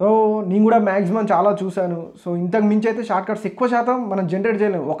సో నేను కూడా మ్యాక్సిమం చాలా చూశాను. సో ఇంతకు మించి అయితే షార్ట్ కట్స్ ఎక్కువ శాతం మనం జనరేట్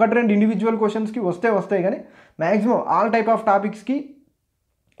చేయలేము. 1-2 ఇండివిజువల్ క్వశ్చన్స్కి వస్తాయి, కానీ మ్యాక్సిమం ఆల్ టైప్ ఆఫ్ టాపిక్స్కి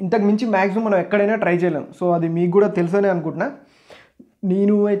ఇంతకు మించి మ్యాక్సిమం మనం ఎక్కడైనా ట్రై చేయలేము. సో అది మీకు కూడా తెలుసనే అనుకుంటున్నా.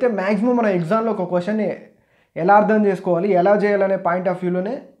 నేను అయితే మ్యాక్సిమం మన ఎగ్జామ్లో ఒక క్వశ్చన్ ఎలా అర్థం చేసుకోవాలి, ఎలా చేయాలనే పాయింట్ ఆఫ్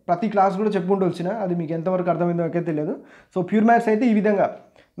వ్యూలోనే ప్రతి క్లాస్ కూడా చెప్పుకుంటూ వచ్చిన, అది మీకు ఎంతవరకు అర్థమైందో నాకే తెలియదు. సో ప్యూర్ మ్యాథ్స్ అయితే ఈ విధంగా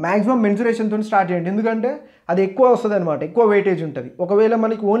మ్యాక్సిమం మెన్సురేషన్తో స్టార్ట్ చేయండి, ఎందుకంటే అది ఎక్కువ వస్తుంది అనమాట, ఎక్కువ వెయిటేజ్ ఉంటుంది. ఒకవేళ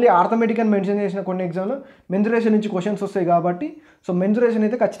మనకి ఓన్లీ ఆర్థమెటిక్ అని మెన్షన్ చేసిన కొన్ని ఎగ్జామ్లో మెన్సురేషన్ నుంచి క్వశ్చన్స్ వస్తాయి కాబట్టి సో మెన్సురేషన్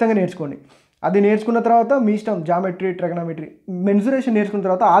అయితే ఖచ్చితంగా నేర్చుకోండి. అది నేర్చుకున్న తర్వాత మీ ఇష్టం జామెట్రీ, ట్రిగనోమెట్రీ. మెన్సురేషన్ నేర్చుకున్న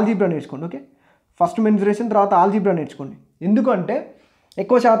తర్వాత ఆల్జీబ్రా నేర్చుకోండి. ఓకే, ఫస్ట్ మెన్సురేషన్ తర్వాత ఆల్జీబ్రా నేర్చుకోండి, ఎందుకంటే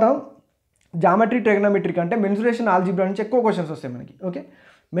ఎక్కువ శాతం జామెట్రీ, ట్రిగనోమెట్రీ కంటే మెన్సురేషన్, ఆల్జీబ్రా నుంచి ఎక్కువ క్వశ్చన్స్ వస్తాయి మనకి. Okay,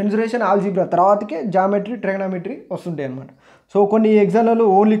 mensuration, algebra తర్వాతకే geometry, trigonometry వస్తుంటాయి అనమాట. సో కొన్ని ఎగ్జామ్లలో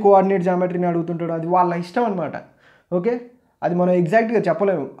ఓన్లీ కోఆర్డినేట్ జామెట్రీని అడుగుతుంటాడు, అది వాళ్ళ ఇష్టం అనమాట. ఓకే, అది మనం ఎగ్జాక్ట్గా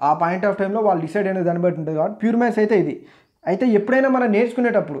చెప్పలేము, ఆ పాయింట్ ఆఫ్ టైంలో వాళ్ళు డిసైడ్ అయిన దాన్ని బట్టి ఉంటుంది. కాబట్టి ప్యూర్ మ్యాథ్స్ అయితే ఇది. అయితే ఎప్పుడైనా మనం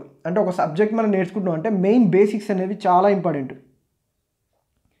నేర్చుకునేటప్పుడు అంటే ఒక సబ్జెక్ట్ మనం నేర్చుకుంటున్నాం అంటే మెయిన్ బేసిక్స్ అనేవి చాలా ఇంపార్టెంట్.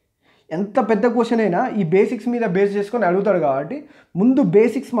 ఎంత పెద్ద క్వశ్చన్ అయినా ఈ బేసిక్స్ మీద బేస్ చేసుకొని అడుగుతాడు కాబట్టి ముందు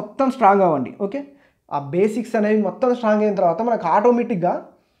బేసిక్స్ మొత్తం స్ట్రాంగ్ అవ్వండి. ఓకే, ఆ బేసిక్స్ అనేవి మొత్తం స్ట్రాంగ్ అయిన తర్వాత మనకు ఆటోమేటిక్గా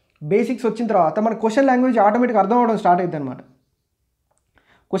బేసిక్స్ వచ్చిన తర్వాత మన క్వశ్చన్ లాంగ్వేజ్ ఆటోమేటిక్గా అర్థం అవ్వడం స్టార్ట్ అవుతుంది అనమాట.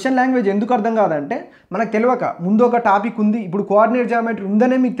 క్వశ్చన్ లాంగ్వేజ్ ఎందుకు అర్థం కాదంటే మనకు తెలియక ముందు ఒక టాపిక్ ఉంది, ఇప్పుడు కోఆర్డినేట్ జామెట్రీ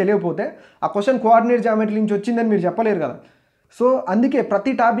ఉందనే మీకు తెలియకపోతే ఆ క్వశ్చన్ కోఆర్డినేట్ జామెట్రీ నుంచి వచ్చిందని మీరు చెప్పలేరు కదా. సో అందుకే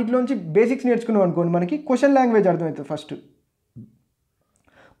ప్రతి టాపిక్లోంచి బేసిక్స్ నేర్చుకున్నాం అనుకోండి, మనకి క్వశ్చన్ లాంగ్వేజ్ అర్థమవుతుంది. ఫస్ట్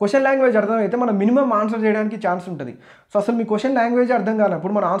క్వశ్చన్ లాంగ్వేజ్ అర్థమైతే మనం మినిమం ఆన్సర్ చేయడానికి ఛాన్స్ ఉంటుంది. సో అసలు మీ క్వశ్చన్ లాంగ్వేజ్ అర్థం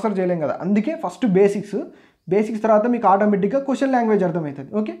కానప్పుడు మనం ఆన్సర్ చేయలేం కదా. అందుకే ఫస్ట్ బేసిక్స్ తర్వాత మీకు ఆటోమేటిక్గా క్వశ్చన్ లాంగ్వేజ్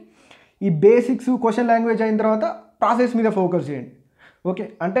అర్థమవుతుంది. ఓకే, ఈ బేసిక్స్ క్వశ్చన్ లాంగ్వేజ్ అయిన తర్వాత ప్రాసెస్ మీద ఫోకస్ చేయండి. ఓకే,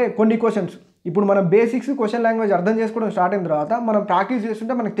 అంటే కొన్ని క్వశ్చన్స్ ఇప్పుడు మనం బేసిక్స్ క్వశ్చన్ లాంగ్వేజ్ అర్థం చేసుకోవడం స్టార్ట్ అయిన తర్వాత మనం ప్రాక్టీస్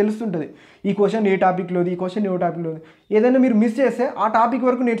చేస్తుంటే మనకు తెలుస్తుంటుంది ఈ క్వశ్చన్ ఏ టాపిక్లోది, ఈ క్వశ్చన్ ఏ టాపిక్లోది. ఏదైనా మీరు మిస్ చేస్తే ఆ టాపిక్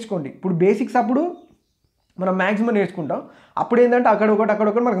వరకు నేర్చుకోండి. ఇప్పుడు బేసిక్స్ అప్పుడు మనం మ్యాక్సిమం నేర్చుకుంటాం, అప్పుడు ఏంటంటే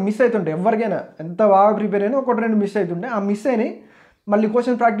అక్కడొకటి మనకు మిస్ అవుతుంటాయి. ఎవరికైనా ఎంత బాగా ప్రిపేర్ అయినా 1-2 మిస్ అవుతుంటాయి. ఆ మిస్ అయినాయి మళ్ళీ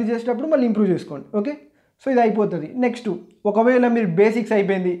క్వశ్చన్ ప్రాక్టీస్ చేసేటప్పుడు మళ్ళీ ఇంప్రూవ్ చేసుకోండి. ఓకే, సో ఇది అయిపోతుంది. నెక్స్ట్ ఒకవేళ మీరు బేసిక్స్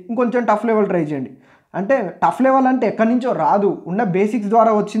అయిపోయింది ఇంకొంచెం టఫ్ లెవెల్ ట్రై చేయండి. అంటే టఫ్ లెవెల్ అంటే ఎక్కడి నుంచో రాదు, ఉన్న బేసిక్స్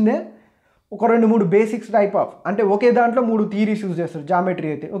ద్వారా వచ్చిందే. ఒక 2-3 బేసిక్స్ టైప్ ఆఫ్ అంటే ఒకే దాంట్లో 3 థియరీస్ యూజ్ చేస్తారు. జామెట్రీ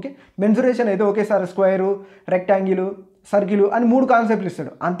అయితే ఓకే, మెన్సురేషన్ అయితే ఒకేసారి స్క్వేరు, రెక్టాంగిల్, సర్కిల్ అని 3 కాన్సెప్ట్లు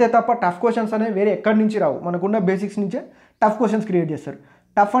ఇస్తాడు అంతే తప్ప టఫ్ క్వశ్చన్స్ అనేవి వేరే ఎక్కడి నుంచి రావు. మనకున్న బేసిక్స్ నుంచే టఫ్ క్వశ్చన్స్ క్రియేట్ చేస్తారు.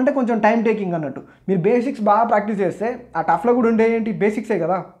 టఫ్ అంటే కొంచెం టైం టేకింగ్ అన్నట్టు. మీరు బేసిక్స్ బాగా ప్రాక్టీస్ చేస్తే ఆ టఫ్లో కూడా ఉండే ఏంటి బేసిక్సే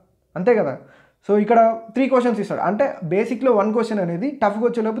కదా, అంతే కదా. సో ఇక్కడ 3 క్వశ్చన్స్ ఇస్తాడు అంటే బేసిక్లో 1 క్వశ్చన్ అనేది టఫ్కి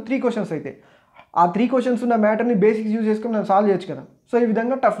వచ్చేలోపు 3 క్వశ్చన్స్ అయితే ఆ 3 క్వశ్చన్స్ ఉన్న మ్యాటర్ని బేసిక్స్ యూజ్ చేసుకుని నేను సాల్వ్ చేయొచ్చు కదా. సో ఈ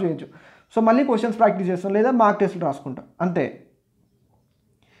విధంగా టఫ్ చేయొచ్చు. సో మళ్ళీ క్వశ్చన్స్ ప్రాక్టీస్ చేస్తాం లేదా మార్క్ టెస్ట్లు రాసుకుంటాం అంతే.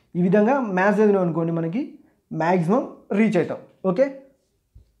 ఈ విధంగా మ్యాథ్స్ చదివినాం అనుకోండి మనకి మ్యాక్సిమం రీచ్ అవుతాం. Okay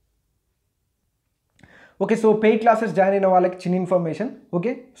okay so paid classes join అయిన వాళ్ళకి చిన్న ఇన్ఫర్మేషన్.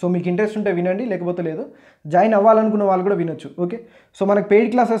 ఓకే సో మీకు ఇంట్రెస్ట్ ఉంటే వినండి, లేకపోతే లేదు. జాయిన్ అవ్వాలనుకున్న వాళ్ళు కూడా వినొచ్చు. ఓకే సో మనకి పెయిడ్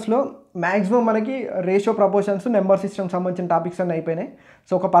క్లాసెస్లో మ్యాక్సిమం మనకి రేషియో ప్రపోర్షన్స్ నెంబర్ సిస్టమ్ సంబంధించిన టాపిక్స్ అన్నీ అయిపోయినాయి.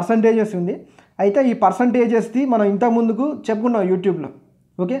 సో ఒక పర్సంటేజెస్ ఉంది. అయితే ఈ పర్సంటేజెస్ది మనం ఇంతకు ముందుకు చెప్పుకున్నాం యూట్యూబ్లో.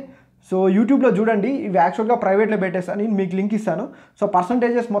 ఓకే సో యూట్యూబ్లో చూడండి, ఇవి యాక్చువల్గా ప్రైవేట్లో పెట్టేస్తాను, నేను మీకు లింక్ ఇస్తాను. సో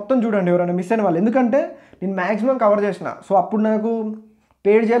పర్సంటేజెస్ మొత్తం చూడండి ఎవరైనా మిస్ అయిన వాళ్ళు, ఎందుకంటే నేను మ్యాక్సిమం కవర్ చేసిన. సో అప్పుడు నాకు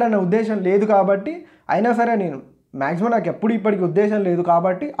పేడ్ చేయాలనే ఉద్దేశం లేదు కాబట్టి, అయినా సరే నేను మ్యాక్సిమం నాకు ఎప్పుడు ఇప్పటికి ఉద్దేశం లేదు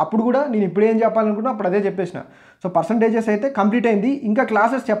కాబట్టి అప్పుడు కూడా నేను ఇప్పుడు ఏం చెప్పాలనుకున్నా అప్పుడు అదే చెప్పేసిన. సో పర్సంటేజెస్ అయితే కంప్లీట్ అయింది. ఇంకా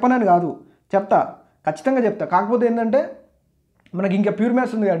క్లాసెస్ చెప్పనని కాదు, చెప్తా, ఖచ్చితంగా చెప్తా. కాకపోతే ఏంటంటే మనకి ఇంకా ప్యూర్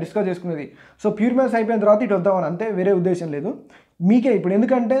మ్యాథ్స్ ఉంది కదా డిస్కస్ చేసుకునేది. సో ప్యూర్ మ్యాథ్స్ అయిపోయిన తర్వాత ఇటు వద్దామని, అంతే, వేరే ఉద్దేశం లేదు. మీకే ఇప్పుడు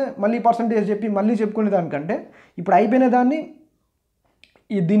ఎందుకంటే మళ్ళీ పర్సంటేజ్ చెప్పి మళ్ళీ చెప్పుకునే దానికంటే ఇప్పుడు అయిపోయిన దాన్ని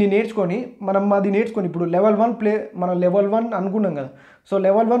దీన్ని నేర్చుకొని మనం అది నేర్చుకొని ఇప్పుడు లెవెల్ 1 మనం లెవెల్ 1 అనుకున్నాం కదా. సో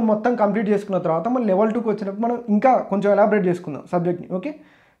లెవెల్ 1 మొత్తం కంప్లీట్ చేసుకున్న తర్వాత మనం లెవెల్ 2కి వచ్చినప్పుడు మనం ఇంకా కొంచెం ఎలాబరేట్ చేసుకుందాం సబ్జెక్ట్ని. ఓకే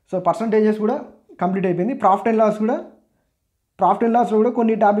సో పర్సంటేజెస్ కూడా కంప్లీట్ అయిపోయింది. ప్రాఫిట్ అండ్ లాస్లో కూడా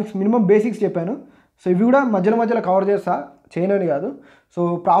కొన్ని టాపిక్స్ మినిమం బేసిక్స్ చెప్పాను. సో ఇవి కూడా మధ్యలో కవర్ చేస్తా, చేయనని కాదు. సో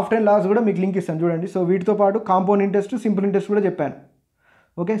ప్రాఫిట్ అండ్ లాస్ కూడా మీకు లింక్ ఇస్తాను చూడండి. సో వీటితో పాటు కాంపౌండ్ ఇంట్రెస్ట్, సింపుల్ ఇంట్రెస్ట్ కూడా చెప్పాను.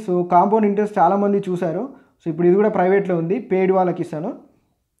 ఓకే సో కాంపౌండ్ ఇంట్రెస్ట్ చాలామంది చూశారు. సో ఇప్పుడు ఇది కూడా ప్రైవేట్లో ఉంది, పెయిడ్ వాళ్ళకి ఇస్తాను.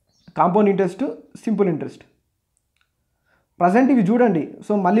 Compound interest, simple interest present ఇవి చూడండి.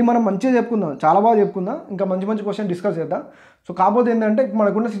 సో మళ్ళీ మనం మంచిగా చెప్పుకుందాం, చాలా బాగా చెప్పుకుందాం, ఇంకా మంచి క్వశ్చన్ డిస్కస్ చేద్దాం. సో కాకపోతే ఏంటంటే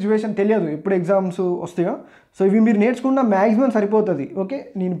మనకున్న సిచ్యువేషన్ తెలియదు ఎప్పుడు ఎగ్జామ్స్ వస్తాయో. సో ఇవి మీరు నేర్చుకున్న మ్యాక్సిమం సరిపోతుంది. ఓకే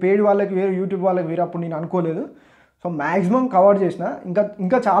నేను పెయిడ్ వాళ్ళకి వేరు, యూట్యూబ్ వాళ్ళకి వేరు అప్పుడు నేను అనుకోలేదు. సో మ్యాక్సిమం కవర్ చేసిన,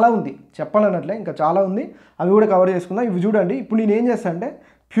 ఇంకా చాలా ఉంది చెప్పాలన్నట్లే, ఇంకా చాలా ఉంది, అవి కూడా కవర్ చేసుకుందాం. ఇవి చూడండి. ఇప్పుడు నేను ఏం చేస్తాను అంటే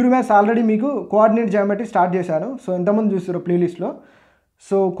ప్యూర్ మ్యాథ్స్ ఆల్రెడీ మీకు కోఆర్డినేట్ జామెట్రీ స్టార్ట్ చేశాను. సో ఎంతమంది చూస్తారో ప్లేలిస్ట్లో.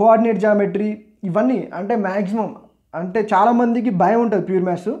 సో కోఆర్డినేట్ జామెట్రీ ఇవన్నీ అంటే మ్యాక్సిమం అంటే చాలామందికి భయం ఉంటుంది pure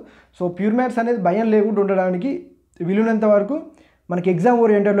maths. So pure maths అనేది భయం లేకుండా ఉండడానికి వీలున్నంత వరకు మనకి ఎగ్జామ్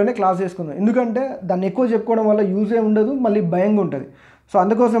ఓరియంటెడ్లోనే క్లాస్ చేసుకుందాం. ఎందుకంటే దాన్ని ఎక్కువ చెప్పుకోవడం వల్ల యూజే ఉండదు, మళ్ళీ భయంగా ఉంటుంది. సో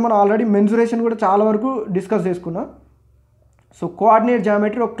అందుకోసం మనం ఆల్రెడీ మెన్సురేషన్ కూడా చాలా వరకు డిస్కస్ చేసుకున్నాం. సో కోఆర్డినేట్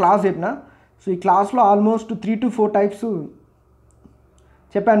జామెట్రీ ఒక క్లాస్ చెప్పిన. సో ఈ క్లాస్లో ఆల్మోస్ట్ 3 to 4 టైప్స్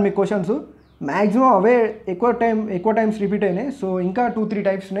చెప్పాను మీకు క్వశ్చన్స్. మ్యాక్సిమం అవే ఎక్కువ టైమ్స్ రిపీట్ అయినాయి. సో ఇంకా 2-3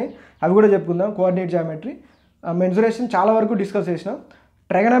 టైప్స్ ఉన్నాయి, అవి కూడా చెప్పుకుందాం. కోఆర్డినేట్ జామెట్రీ, మెన్సురేషన్ చాలా వరకు డిస్కస్ చేసినాం.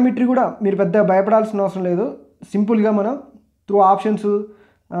 ట్రైగనామెట్రీ కూడా మీరు పెద్ద భయపడాల్సిన అవసరం లేదు. సింపుల్గా మనం త్రూ ఆప్షన్స్,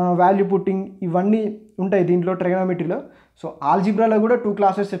 వాల్యూ పుట్టింగ్ ఇవన్నీ ఉంటాయి దీంట్లో ట్రైగనామెట్రీలో. సో ఆల్జిబ్రాలో కూడా 2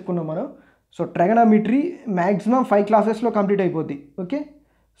 క్లాసెస్ చెప్పుకున్నాం మనం. సో ట్రైగనామెట్రీ మ్యాక్సిమం 5 క్లాసెస్లో కంప్లీట్ అయిపోద్ది. ఓకే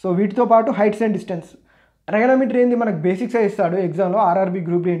సో వీటితో పాటు హైట్స్ అండ్ డిస్టెన్స్. ట్రైగనామెట్రీ ఏంది మనకు బేసిక్స్ ఇస్తాడు ఎగ్జామ్లో, ఆర్ఆర్బీ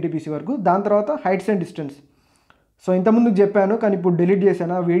గ్రూప్ డి ఎన్టీపీసీ వరకు. దాని తర్వాత హైట్స్ అండ్ డిస్టెన్స్. సో ఇంతకుముందుకు చెప్పాను కానీ ఇప్పుడు డిలీట్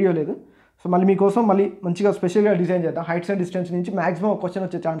చేశాను, ఆ వీడియో లేదు. సో మళ్ళీ మీకోసం మళ్ళీ మంచిగా స్పెషల్గా డిజైన్ చేద్దాం. హైట్స్ అండ్ డిస్టెన్స్ నుంచి మ్యాక్సిమం ఒక క్వశ్చన్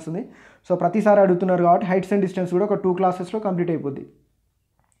వచ్చే ఛాన్స్ ఉంది. సో ప్రతిసారి అడుగుతున్నారు కాబట్టి హైట్స్ అండ్ డిస్టెన్స్ కూడా ఒక 2 క్లాసెస్లో కంప్లీట్ అయిపోద్ది.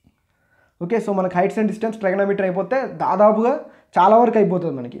 ఓకే సో మనకు హైట్స్ అండ్ డిస్టెన్స్ ట్రైగనామెట్రీ అయిపోతే దాదాపుగా చాలా వరకు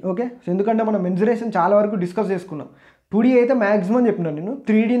అయిపోతుంది మనకి. ఓకే సో ఎందుకంటే మనం మెన్సురేషన్ చాలా వరకు డిస్కస్ చేసుకున్నాం. 2D అయితే మ్యాక్సిమం చెప్పినాను నేను,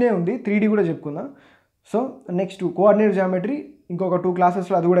 3Dనే ఉంది, 3D కూడా చెప్పుకుందాం. సో నెక్స్ట్ కోఆర్డినేట్ జామెట్రీ ఇంకొక 2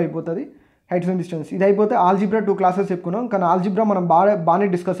 క్లాసెస్లో అది కూడా అయిపోతుంది. హైట్స్ అండ్ డిస్టెన్స్ ఇది అయిపోతే ఆల్జిబ్రా 2 క్లాసెస్ చెప్పుకున్నాం. కానీ ఆల్జిబ్రా మనం బాగానే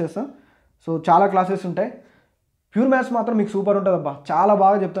డిస్కస్ చేస్తాం. సో చాలా క్లాసెస్ ఉంటాయి. ప్యూర్ మ్యాథ్స్ మాత్రం మీకు సూపర్ ఉంటుంది అబ్బా, చాలా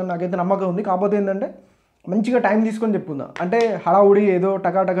బాగా చెప్తాను, నాకైతే నమ్మకం ఉంది. కాకపోతే ఏంటంటే మంచిగా టైం తీసుకొని చెప్పుకుందాం, అంటే హడావుడి ఏదో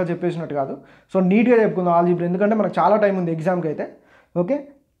టకా చెప్పేసినట్టు కాదు. సో నీట్గా చెప్పుకుందాం ఆల్జిబ్రా, ఎందుకంటే మనకు చాలా టైం ఉంది ఎగ్జామ్కి అయితే. ఓకే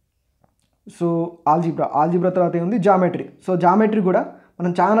సో ఆల్జిబ్రా తర్వాత ఏముంది జామెట్రీ. సో జామెట్రీ కూడా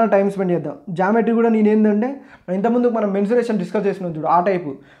మనం చాలా టైం స్పెండ్ చేద్దాం. జామెట్రీ కూడా నేను ఏంటంటే ఇంతకుముందు మనం మెన్సురేషన్ డిస్కస్ చేసినాం చూడు, ఆ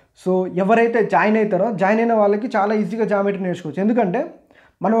టైపు. సో ఎవరైతే జాయిన్ అయిన వాళ్ళకి చాలా ఈజీగా జామెట్రీ నేర్చుకోవచ్చు. ఎందుకంటే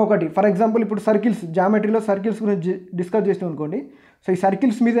మనం ఒకటి ఫర్ ఎగ్జాంపుల్ ఇప్పుడు సర్కిల్స్, జామెట్రీలో సర్కిల్స్ గురించి డిస్కస్ చేసినాం అనుకోండి. సో ఈ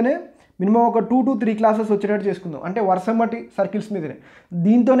సర్కిల్స్ మీదనే మినిమం ఒక 2 to 3 క్లాసెస్ వచ్చేటట్టు చేసుకుందాం, అంటే వర్షమటి సర్కిల్స్ మీదనే.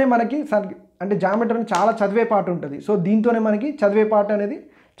 దీంతోనే మనకి అంటే జామెట్రీ చాలా చదివే పార్ట్ ఉంటుంది. సో దీంతోనే మనకి చదివే పార్ట్ అనేది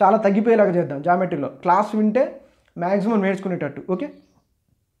చాలా తగ్గిపోయేలాగా చేద్దాం జామెట్రీలో. క్లాస్ వింటే మ్యాక్సిమం నేర్చుకునేటట్టు. ఓకే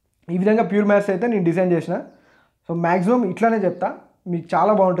ఈ విధంగా ప్యూర్ మ్యాథ్స్ అయితే నేను డిజైన్ చేసిన. సో మ్యాక్సిమం ఇట్లానే చెప్తా, మీకు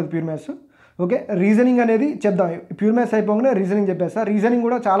చాలా బాగుంటుంది ప్యూర్ మ్యాథ్స్. ఓకే రీజనింగ్ అనేది చెప్దాం. ప్యూర్ మ్యాథ్స్ అయిపోగానే రీజనింగ్ చెప్పేస్తా. రీజనింగ్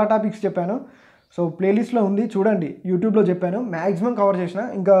కూడా చాలా టాపిక్స్ చెప్పాను. సో ప్లేలిస్ట్లో ఉంది చూడండి, యూట్యూబ్లో చెప్పాను, మ్యాక్సిమం కవర్ చేసిన.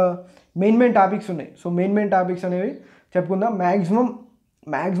 ఇంకా మెయిన్ టాపిక్స్ ఉన్నాయి. సో మెయిన్ టాపిక్స్ అనేవి చెప్పుకుందాం.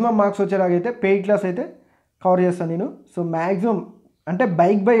 మ్యాక్సిమం మార్క్స్ వచ్చేలాగైతే పెయిడ్ క్లాస్ అయితే కవర్ చేస్తాను నేను. సో మ్యాక్సిమం అంటే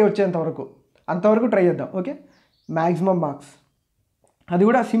బైక్ బై వచ్చేంతవరకు అంతవరకు ట్రై చేద్దాం. ఓకే, మ్యాక్సిమం మార్క్స్, అది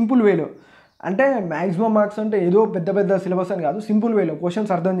కూడా సింపుల్ వేలో. అంటే మ్యాక్సిమం మార్క్స్ అంటే ఏదో పెద్ద సిలబస్ అని కాదు, సింపుల్ వేలో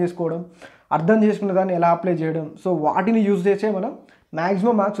క్వశ్చన్స్ అర్థం చేసుకున్న దాన్ని ఎలా అప్లై చేయడం, సో వాటిని యూజ్ చేసే మనం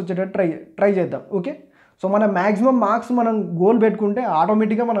మ్యాక్సిమం మార్క్స్ వచ్చేటట్టు ట్రై చేద్దాం. ఓకే, సో మన మ్యాక్సిమం మార్క్స్ మనం గోల్ పెట్టుకుంటే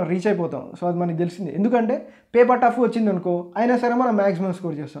ఆటోమేటిక్గా మనం రీచ్ అయిపోతాం. సో అది మనకి తెలిసింది. ఎందుకంటే పేపర్ టఫ్ వచ్చింది అనుకో, అయినా సరే మనం మ్యాక్సిమం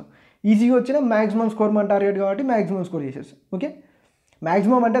స్కోర్ చేస్తాం. ఈజీగా వచ్చినా మ్యాక్సిమం స్కోర్ మన టార్గెట్ కాబట్టి మ్యాక్సిమం స్కోర్ చేసేస్తాం. ఓకే,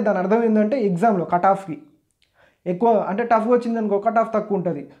 మ్యాక్సిమం అంటే దాని అర్థం ఏంటంటే ఎగ్జామ్లో కట్ ఆఫ్కి ఎక్కువ అంటే టఫ్ వచ్చింది అనుకో, కట్ ఆఫ్ తక్కువ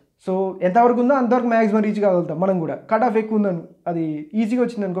ఉంటుంది. సో ఎంతవరకు ఉందో అంతవరకు మ్యాక్సిమం రీచ్ కాగలుగుతాం మనం కూడా. కట్ ఆఫ్ ఎక్కువ ఉందని అది ఈజీగా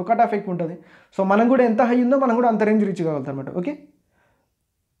వచ్చింది అనుకో, కట్ ఆఫ్ ఎక్కువ ఉంటుంది. సో మనం కూడా ఎంత హై ఉందో మనం కూడా అంత రేంజ్ రీచ్ కాగలుగుతాం అనమాట. Okay,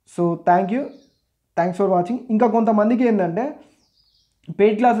 so thanks for watching. ఇంకా కొంతమందికి ఏంటంటే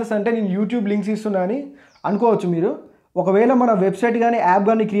పెయిడ్ క్లాసెస్ అంటే నేను యూట్యూబ్ లింక్స్ ఇస్తున్నా అని అనుకోవచ్చు మీరు. ఒకవేళ మన వెబ్సైట్ కానీ యాప్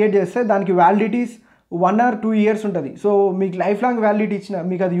కానీ క్రియేట్ చేస్తే దానికి వ్యాలిడిటీస్ 1 or 2 years ఉంటుంది. సో మీకు లైఫ్ లాంగ్ వ్యాలిడిటీ ఇచ్చిన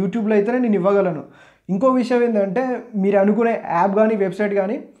మీకు అది యూట్యూబ్లో అయితేనే నేను ఇవ్వగలను. ఇంకో విషయం ఏంటంటే మీరు అనుకునే యాప్ కానీ వెబ్సైట్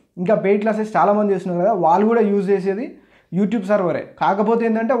కానీ ఇంకా పెయిడ్ క్లాసెస్ చాలామంది చేస్తున్నారు కదా, వాళ్ళు కూడా యూజ్ చేసేది యూట్యూబ్ సర్వరే. కాకపోతే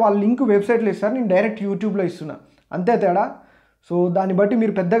ఏంటంటే వాళ్ళ లింక్ వెబ్సైట్లో ఇస్తారు, నేను డైరెక్ట్ యూట్యూబ్లో ఇస్తున్నా, అంతే తేడా. సో దాన్ని బట్టి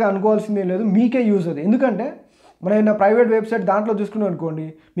మీరు పెద్దగా అనుకోవాల్సిందేం లేదు, మీకే యూజ్ అది. ఎందుకంటే మనం ఏదైనా ప్రైవేట్ వెబ్సైట్ దాంట్లో చూసుకున్నాం అనుకోండి,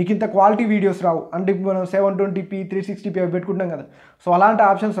 మీకు ఇంత క్వాలిటీ వీడియోస్ రావు. అంటే ఇప్పుడు మనం 720p 360p అవి పెట్టుకుంటాం కదా, సో అలాంటి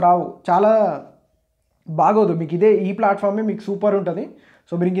ఆప్షన్స్ రావు, చాలా బాగోదు. మీకు ఈ ప్లాట్ఫామే మీకు సూపర్ ఉంటుంది.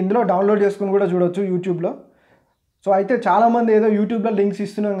 సో మీరు ఇందులో డౌన్లోడ్ చేసుకుని కూడా చూడొచ్చు యూట్యూబ్లో. సో అయితే చాలామంది ఏదో యూట్యూబ్లో లింక్స్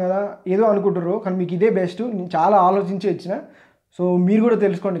ఇస్తున్నాం కదా ఏదో అనుకుంటారు, కానీ మీకు ఇదే బెస్ట్. నేను చాలా ఆలోచించి ఇచ్చిన. సో మీరు కూడా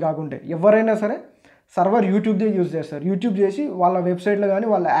తెలుసుకోండి. కాకుంటే ఎవరైనా సరే సర్వర్ యూట్యూబ్దే యూజ్ చేస్తారు. యూట్యూబ్ చేసి వాళ్ళ వెబ్సైట్లో కానీ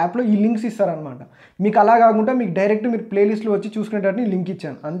వాళ్ళ యాప్లో ఈ లింక్స్ ఇస్తారనమాట. మీకు అలా కాకుండా మీకు డైరెక్ట్ మీరు ప్లేలిస్ట్లో వచ్చి చూసుకునేటట్టు లింక్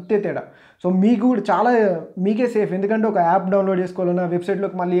ఇచ్చాను, అంతే తేడా. సో మీకు కూడా చాలా మీకే సేఫ్. ఎందుకంటే ఒక యాప్ డౌన్లోడ్ చేసుకోవాలన్నా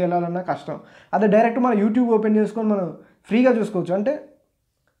వెబ్సైట్లోకి మళ్ళీ వెళ్ళాలన్నా కష్టం. అదే డైరెక్ట్ మన యూట్యూబ్ ఓపెన్ చేసుకొని మనం ఫ్రీగా చూసుకోవచ్చు. అంటే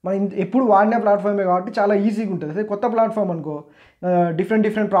మనం ఎప్పుడు వాడిన ప్లాట్ఫామే కాబట్టి చాలా ఈజీగా ఉంటుంది. అదే కొత్త ప్లాట్ఫామ్ అనుకో,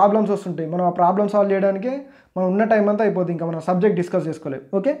 డిఫరెంట్ ప్రాబ్లమ్స్ వస్తుంటాయి. మనం ఆ ప్రాబ్లమ్ సాల్వ్ చేయడానికే మనం ఉన్న టైం అంతా అయిపోతుంది, ఇంకా మనం సబ్జెక్ట్ డిస్కస్ చేసుకోలేము.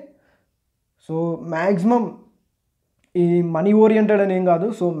 ఓకే, సో మ్యాక్సిమం ఈ మనీ ఓరియంటెడ్ అని ఏం కాదు.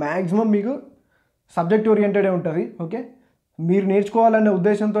 సో మ్యాక్సిమం మీకు సబ్జెక్ట్ ఓరియంటెడే ఉంటుంది. ఓకే, మీరు నేర్చుకోవాలనే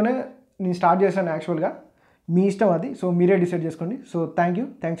ఉద్దేశంతోనే నేను స్టార్ట్ చేశాను యాక్చువల్గా. మీ ఇష్టం అది, సో మీరే డిసైడ్ చేసుకోండి. So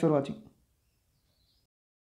thanks for watching.